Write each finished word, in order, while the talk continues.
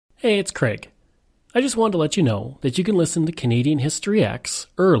Hey, it's Craig. I just wanted to let you know that you can listen to Canadian History X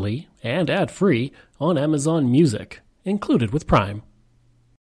early and ad-free on Amazon Music, included with Prime.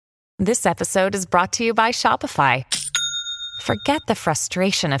 This episode is brought to you by Shopify. Forget the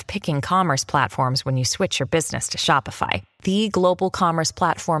frustration of picking commerce platforms when you switch your business to Shopify, the global commerce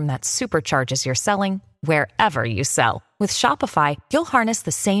platform that supercharges your selling wherever you sell. With Shopify, you'll harness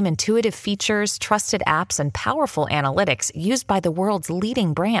the same intuitive features, trusted apps, and powerful analytics used by the world's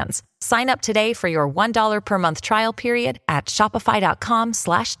leading brands. Sign up today for your $1 per month trial period at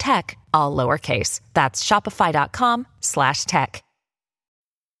shopify.com/tech, all lowercase. That's shopify.com/tech.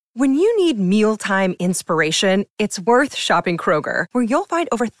 When you need mealtime inspiration, it's worth shopping Kroger, where you'll find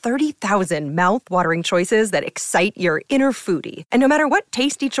over 30,000 mouth-watering choices that excite your inner foodie. And no matter what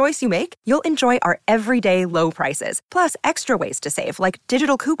tasty choice you make, you'll enjoy our everyday low prices, plus extra ways to save, like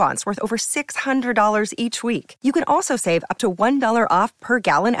digital coupons worth over $600 each week. You can also save up to $1 off per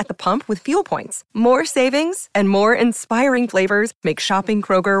gallon at the pump with fuel points. More savings and more inspiring flavors make shopping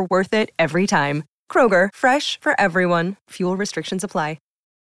Kroger worth it every time. Kroger, fresh for everyone. Fuel restrictions apply.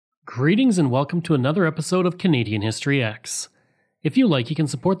 Greetings and welcome to another episode of Canadian History X. If you like, you can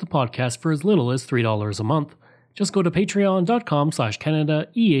support the podcast for as little as $3 a month. Just go to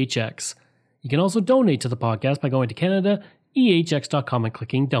patreon.com/CanadaEHX. You can also donate to the podcast by going to CanadaEHX.com and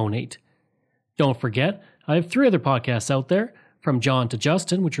clicking donate. Don't forget, I have 3 other podcasts out there, From John to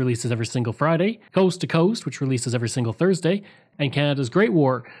Justin, which releases every single Friday, Coast to Coast, which releases every single Thursday, and Canada's Great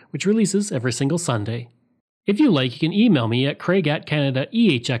War, which releases every single Sunday. If you like, you can email me at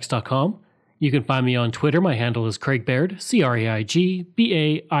craig@CanadaEHX.com. You can find me on Twitter. My handle is Craig Baird,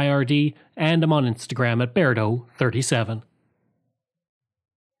 CraigBaird, and I'm on Instagram at Bairdo37.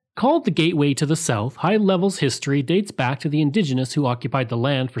 Called the Gateway to the South, High Level's history dates back to the Indigenous who occupied the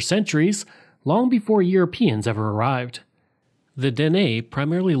land for centuries, long before Europeans ever arrived. The Dene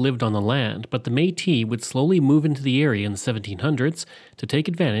primarily lived on the land, but the Métis would slowly move into the area in the 1700s to take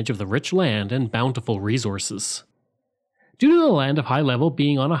advantage of the rich land and bountiful resources. Due to the land of High Level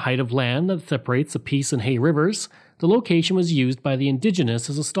being on a height of land that separates the Peace and Hay rivers, the location was used by the Indigenous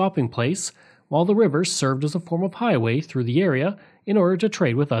as a stopping place, while the river served as a form of highway through the area in order to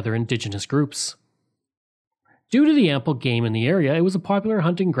trade with other Indigenous groups. Due to the ample game in the area, it was a popular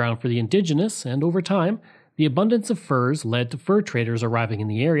hunting ground for the Indigenous, and over time, the abundance of furs led to fur traders arriving in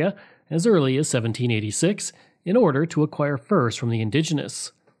the area as early as 1786 in order to acquire furs from the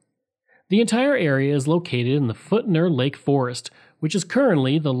Indigenous. The entire area is located in the Footner Lake Forest, which is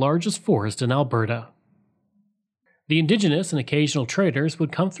currently the largest forest in Alberta. The Indigenous and occasional traders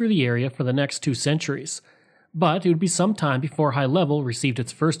would come through the area for the next 2 centuries, but it would be some time before High Level received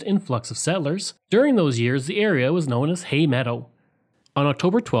its first influx of settlers. During those years, the area was known as Hay Meadow. On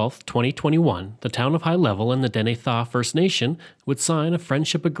October 12, 2021, the town of High Level and the Denetha First Nation would sign a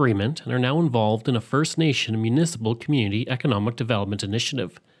friendship agreement and are now involved in a First Nation Municipal Community Economic Development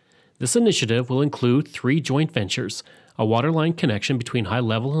Initiative. This initiative will include 3 joint ventures, a waterline connection between High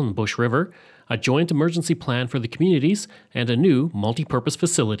Level and the Bush River, a joint emergency plan for the communities, and a new multi-purpose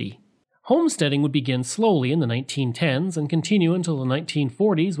facility. Homesteading would begin slowly in the 1910s and continue until the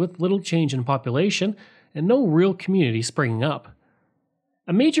 1940s with little change in population and no real community springing up.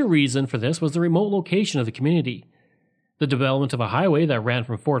 A major reason for this was the remote location of the community. The development of a highway that ran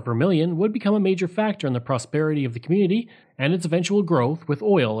from Fort Vermilion would become a major factor in the prosperity of the community and its eventual growth with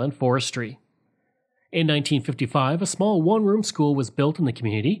oil and forestry. In 1955, a small one-room school was built in the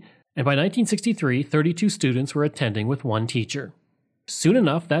community, and by 1963, 32 students were attending with 1 teacher. Soon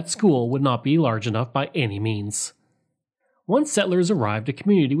enough, that school would not be large enough by any means. Once settlers arrived, the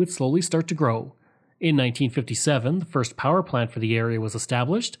community would slowly start to grow. In 1957, the first power plant for the area was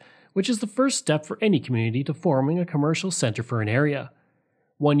established, which is the first step for any community to forming a commercial center for an area.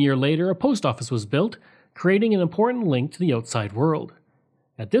 1 year later, a post office was built, creating an important link to the outside world.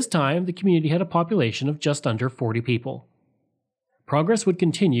 At this time, the community had a population of just under 40 people. Progress would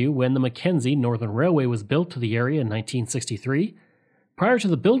continue when the Mackenzie Northern Railway was built to the area in 1963. Prior to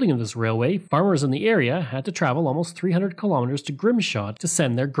the building of this railway, farmers in the area had to travel almost 300 kilometers to Grimshaw to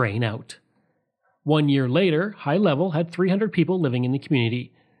send their grain out. 1 year later, High Level had 300 people living in the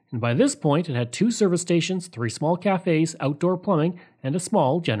community, and by this point it had 2 service stations, 3 small cafes, outdoor plumbing, and a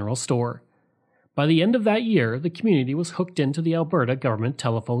small general store. By the end of that year, the community was hooked into the Alberta government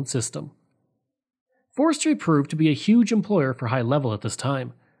telephone system. Forestry proved to be a huge employer for High Level at this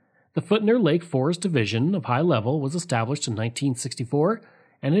time. The Footner Lake Forest Division of High Level was established in 1964,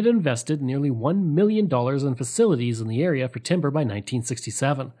 and it invested nearly $1 million in facilities in the area for timber by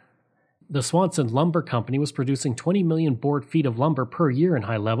 1967. The Swanson Lumber Company was producing 20 million board feet of lumber per year in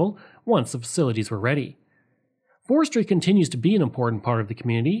High Level once the facilities were ready. Forestry continues to be an important part of the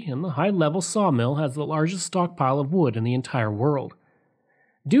community, and the High Level Sawmill has the largest stockpile of wood in the entire world.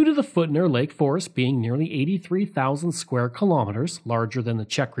 Due to the Footner Lake Forest being nearly 83,000 square kilometers, larger than the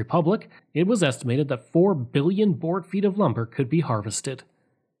Czech Republic, it was estimated that 4 billion board feet of lumber could be harvested.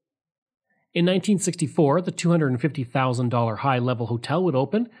 In 1964, the $250,000 High Level Hotel would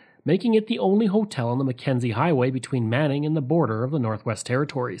open, making it the only hotel on the Mackenzie Highway between Manning and the border of the Northwest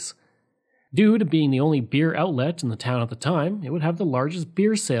Territories. Due to being the only beer outlet in the town at the time, it would have the largest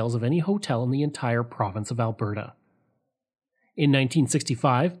beer sales of any hotel in the entire province of Alberta. In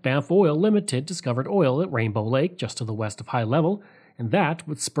 1965, Banff Oil Limited discovered oil at Rainbow Lake, just to the west of High Level, and that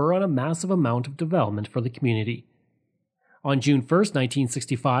would spur on a massive amount of development for the community. On June 1,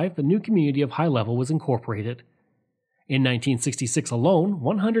 1965, the new community of High Level was incorporated. In 1966 alone,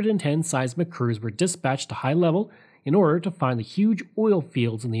 110 seismic crews were dispatched to High Level in order to find the huge oil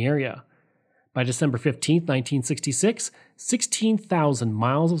fields in the area. By December 15, 1966, 16,000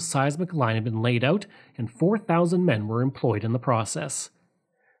 miles of seismic line had been laid out and 4,000 men were employed in the process.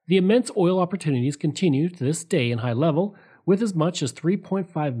 The immense oil opportunities continue to this day in High Level, with as much as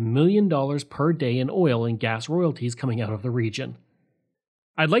 $3.5 million per day in oil and gas royalties coming out of the region.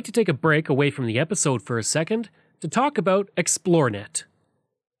 I'd like to take a break away from the episode for a second to talk about ExploreNet.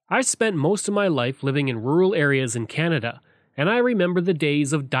 I've spent most of my life living in rural areas in Canada, and I remember the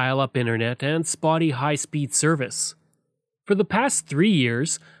days of dial-up internet and spotty high-speed service. For the past 3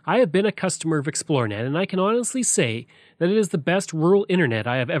 years, I have been a customer of ExploreNet, and I can honestly say that it is the best rural internet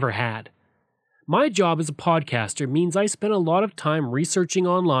I have ever had. My job as a podcaster means I spend a lot of time researching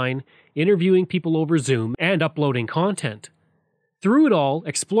online, interviewing people over Zoom, and uploading content. Through it all,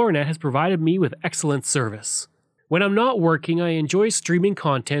 ExploreNet has provided me with excellent service. When I'm not working, I enjoy streaming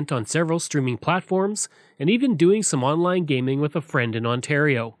content on several streaming platforms, and even doing some online gaming with a friend in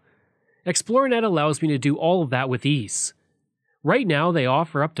Ontario. ExploreNet allows me to do all of that with ease. Right now, they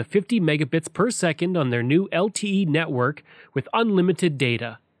offer up to 50 megabits per second on their new LTE network with unlimited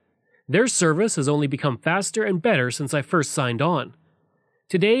data. Their service has only become faster and better since I first signed on.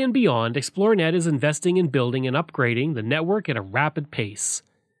 Today and beyond, ExploreNet is investing in building and upgrading the network at a rapid pace.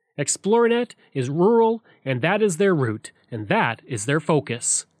 ExploreNet is rural, and that is their route, and that is their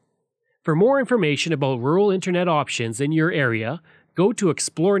focus. For more information about rural internet options in your area, go to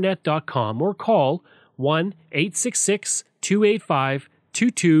explorenet.com or call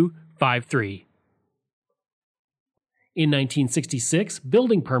 1-866-285-2253. In 1966,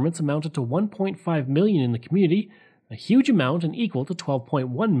 building permits amounted to $1.5 million in the community, a huge amount and equal to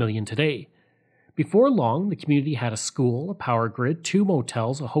 $12.1 million today. Before long, the community had a school, a power grid, 2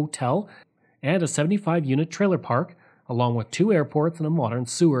 motels, a hotel, and a 75-unit trailer park, along with 2 airports and a modern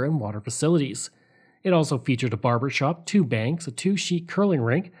sewer and water facilities. It also featured a barber shop, 2 banks, a 2-sheet curling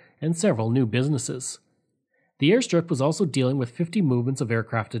rink, and several new businesses. The airstrip was also dealing with 50 movements of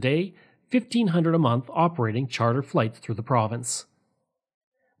aircraft a day, 1,500 a month operating charter flights through the province.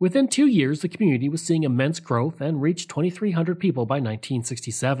 Within 2 years, the community was seeing immense growth and reached 2,300 people by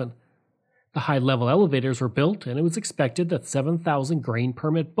 1967. The high-level elevators were built, and it was expected that 7,000 grain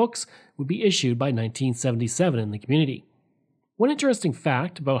permit books would be issued by 1977 in the community. One interesting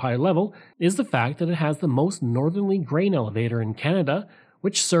fact about High Level is the fact that it has the most northerly grain elevator in Canada,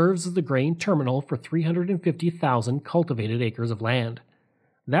 which serves as the grain terminal for 350,000 cultivated acres of land.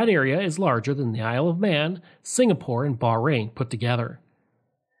 That area is larger than the Isle of Man, Singapore, and Bahrain put together.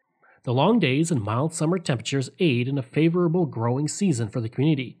 The long days and mild summer temperatures aid in a favorable growing season for the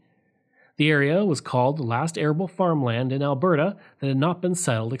community. The area was called the last arable farmland in Alberta that had not been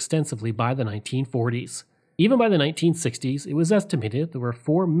settled extensively by the 1940s. Even by the 1960s, it was estimated there were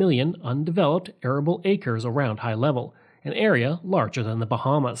 4 million undeveloped arable acres around High Level, an area larger than the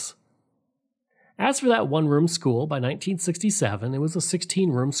Bahamas. As for that one-room school, by 1967 it was a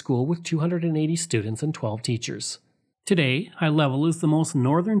 16-room school with 280 students and 12 teachers. Today, High Level is the most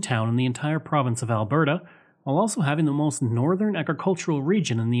northern town in the entire province of Alberta, while also having the most northern agricultural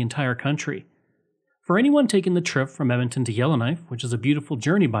region in the entire country. For anyone taking the trip from Edmonton to Yellowknife, which is a beautiful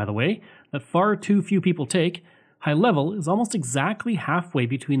journey by the way, that far too few people take, High Level is almost exactly halfway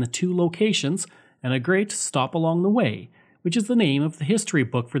between the 2 locations and a great stop along the way, which is the name of the history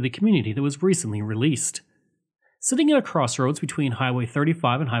book for the community that was recently released. Sitting at a crossroads between Highway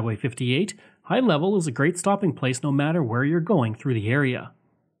 35 and Highway 58, High Level is a great stopping place no matter where you're going through the area.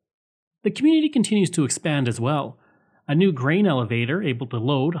 The community continues to expand as well. A new grain elevator able to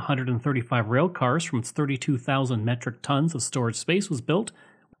load 135 rail cars from its 32,000 metric tons of storage space was built,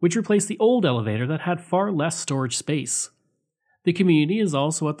 which replaced the old elevator that had far less storage space. The community is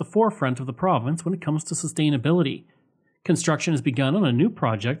also at the forefront of the province when it comes to sustainability. Construction has begun on a new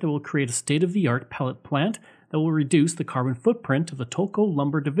project that will create a state-of-the-art pellet plant that will reduce the carbon footprint of the Tolko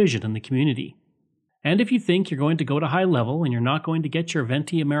Lumber Division in the community. And if you think you're going to go to High Level and you're not going to get your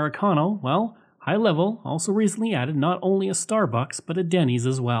venti Americano, well, High Level also recently added not only a Starbucks but a Denny's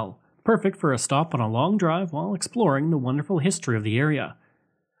as well. Perfect for a stop on a long drive while exploring the wonderful history of the area.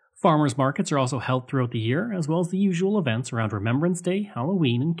 Farmers markets are also held throughout the year, as well as the usual events around Remembrance Day,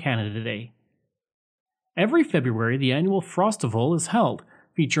 Halloween, and Canada Day. Every February, the annual Frostival is held,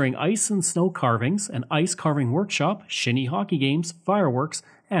 featuring ice and snow carvings, an ice carving workshop, shinny hockey games, fireworks,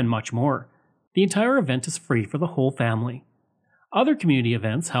 and much more. The entire event is free for the whole family. Other community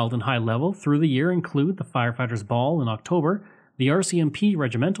events held in High Level through the year include the Firefighters Ball in October, the RCMP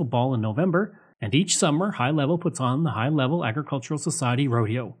Regimental Ball in November, and each summer High Level puts on the High Level Agricultural Society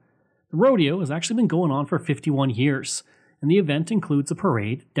Rodeo. The rodeo has actually been going on for 51 years, and the event includes a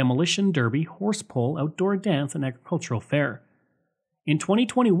parade, demolition derby, horse pull, outdoor dance, and agricultural fair. In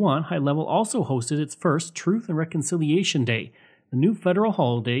 2021, High Level also hosted its first Truth and Reconciliation Day, the new federal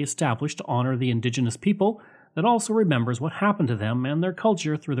holiday established to honor the Indigenous people that also remembers what happened to them and their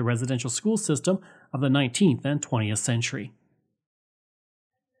culture through the residential school system of the 19th and 20th century.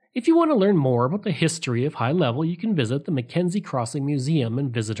 If you want to learn more about the history of High Level, you can visit the Mackenzie Crossing Museum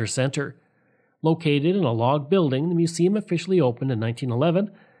and Visitor Center. Located in a log building, the museum officially opened in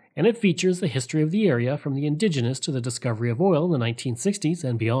 1911, and it features the history of the area from the Indigenous to the discovery of oil in the 1960s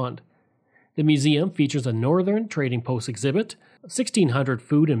and beyond. The museum features a Northern Trading Post exhibit, 1,600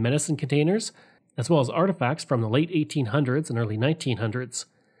 food and medicine containers, as well as artifacts from the late 1800s and early 1900s.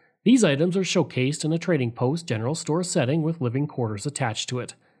 These items are showcased in a Trading Post general store setting with living quarters attached to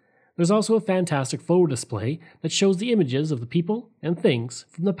it. There's also a fantastic photo display that shows the images of the people and things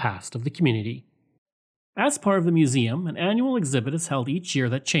from the past of the community. As part of the museum, an annual exhibit is held each year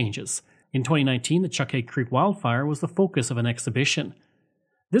that changes. In 2019, the Chuckhead Creek wildfire was the focus of an exhibition.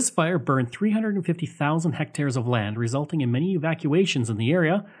 This fire burned 350,000 hectares of land, resulting in many evacuations in the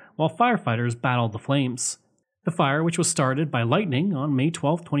area, while firefighters battled the flames. The fire, which was started by lightning on May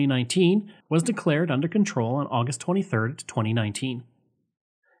 12, 2019, was declared under control on August 23, 2019.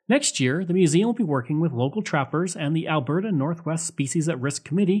 Next year, the museum will be working with local trappers and the Alberta Northwest Species at Risk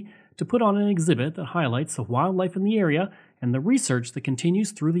Committee to put on an exhibit that highlights the wildlife in the area and the research that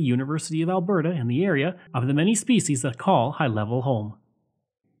continues through the University of Alberta in the area of the many species that call High Level home.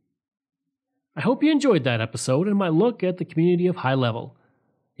 I hope you enjoyed that episode and my look at the community of High Level.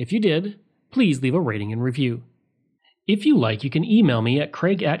 If you did, please leave a rating and review. If you like, you can email me at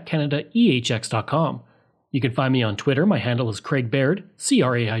craig@canadaehx.com. You can find me on Twitter. My handle is Craig Baird,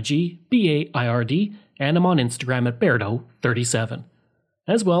 CraigBaird, and I'm on Instagram at Bairdo37.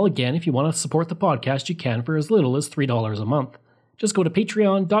 As well, again, if you want to support the podcast, you can for as little as $3 a month. Just go to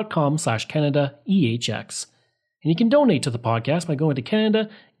patreon.com/CanadaEHX. And you can donate to the podcast by going to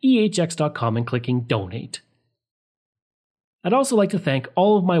CanadaEHX.com and clicking Donate. I'd also like to thank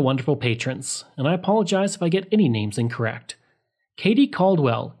all of my wonderful patrons, and I apologize if I get any names incorrect. Katie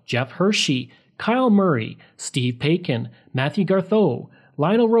Caldwell, Jeff Hershey, Kyle Murray, Steve Paikin, Matthew Gartho,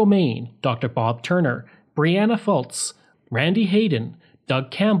 Lionel Romaine, Dr. Bob Turner, Brianna Fultz, Randy Hayden, Doug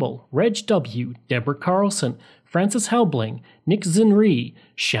Campbell, Reg W., Deborah Carlson, Francis Helbling, Nick Zinri,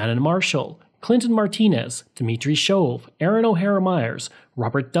 Shannon Marshall, Clinton Martinez, Dimitri Shove, Aaron O'Hara Myers,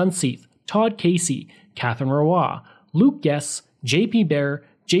 Robert Dunseith, Todd Casey, Catherine Roy, Luke Guess, JP Bear,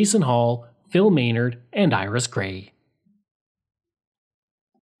 Jason Hall, Phil Maynard, and Iris Gray.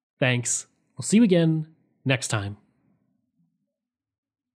 Thanks. We'll see you again next time.